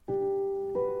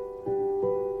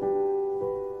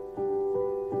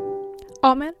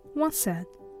Homer once said,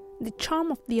 "The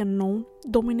charm of the unknown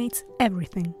dominates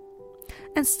everything."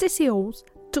 And Stacey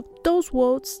took those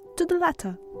words to the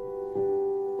letter.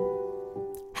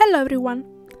 Hello everyone,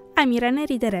 I'm Irene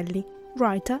Riderelli,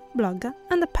 writer, blogger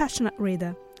and a passionate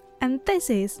reader, and this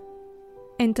is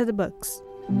Into the Books.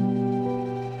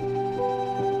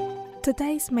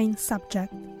 Today's main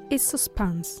subject is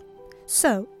suspense.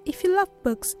 So, if you love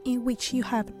books in which you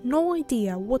have no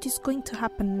idea what is going to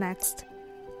happen next,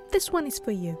 this one is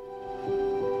for you.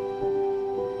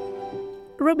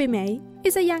 Ruby May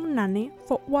is a young nanny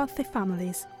for wealthy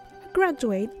families, a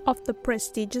graduate of the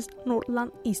prestigious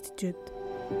Northland Institute.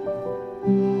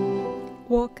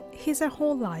 Work is her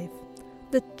whole life.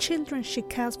 The children she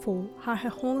cares for are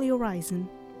her only horizon.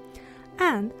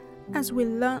 And, as we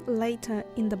learn later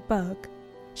in the book,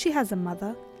 she has a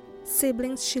mother,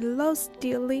 siblings she loves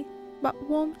dearly, but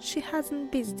whom she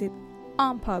hasn't visited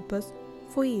on purpose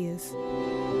for years.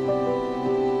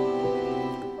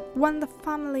 When the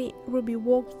family Ruby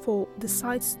worked for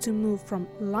decides to move from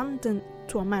London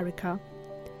to America,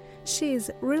 she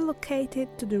is relocated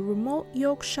to the remote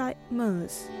Yorkshire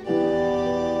moors.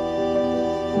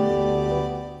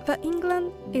 The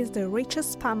England is the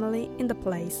richest family in the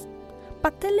place,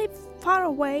 but they live far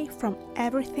away from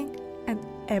everything and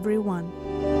everyone.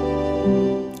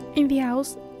 In the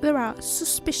house, there are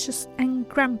suspicious and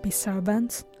grumpy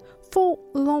servants, 4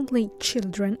 lonely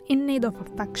children in need of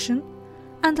affection,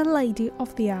 and a lady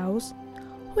of the house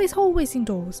who is always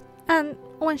indoors and,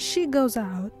 when she goes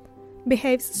out,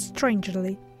 behaves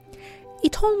strangely.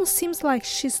 It almost seems like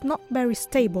she's not very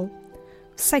stable,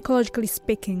 psychologically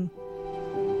speaking.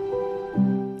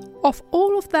 Of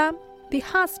all of them, the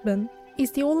husband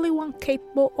is the only one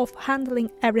capable of handling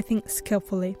everything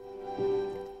skillfully.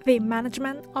 The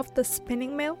management of the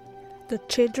spinning mill, the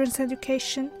children's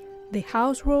education, the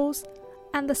house rules,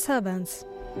 and the servants.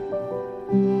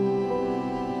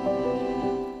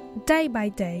 Day by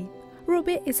day,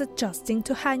 Ruby is adjusting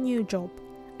to her new job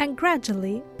and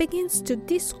gradually begins to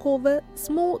discover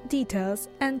small details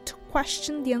and to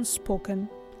question the unspoken,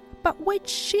 but which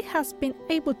she has been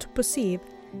able to perceive,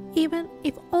 even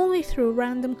if only through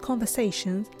random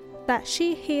conversations that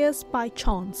she hears by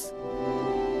chance.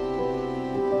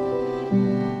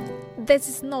 This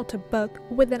is not a book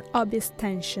with an obvious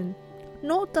tension,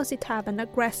 nor does it have an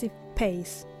aggressive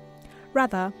pace.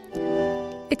 Rather,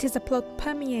 it is a plot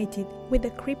permeated with a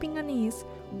creeping unease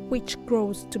which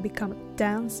grows to become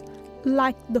dense,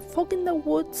 like the fog in the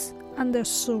woods and the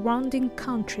surrounding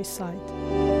countryside.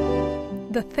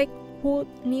 The thick wood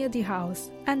near the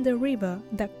house and the river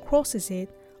that crosses it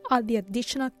are the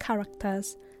additional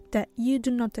characters that you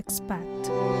do not expect.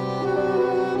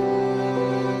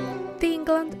 The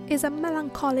England is a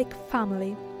melancholic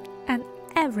family, and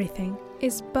everything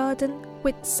is burdened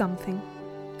with something,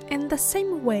 in the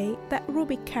same way that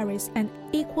Ruby carries an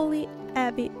equally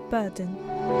heavy burden.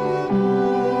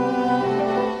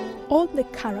 All the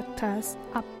characters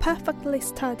are perfectly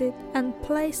studied and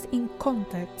placed in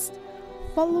context,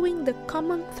 following the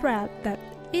common thread that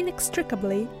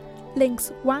inextricably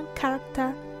links one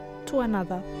character to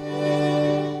another.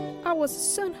 I was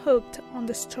soon hooked on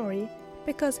the story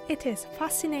because it is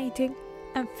fascinating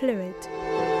and fluid.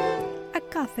 A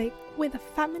gothic with a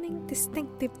feminine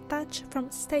distinctive touch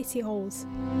from Stacey.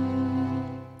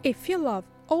 If you love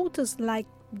authors like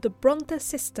the Bronte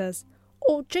sisters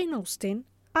or Jane Austen,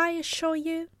 I assure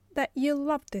you that you'll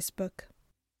love this book.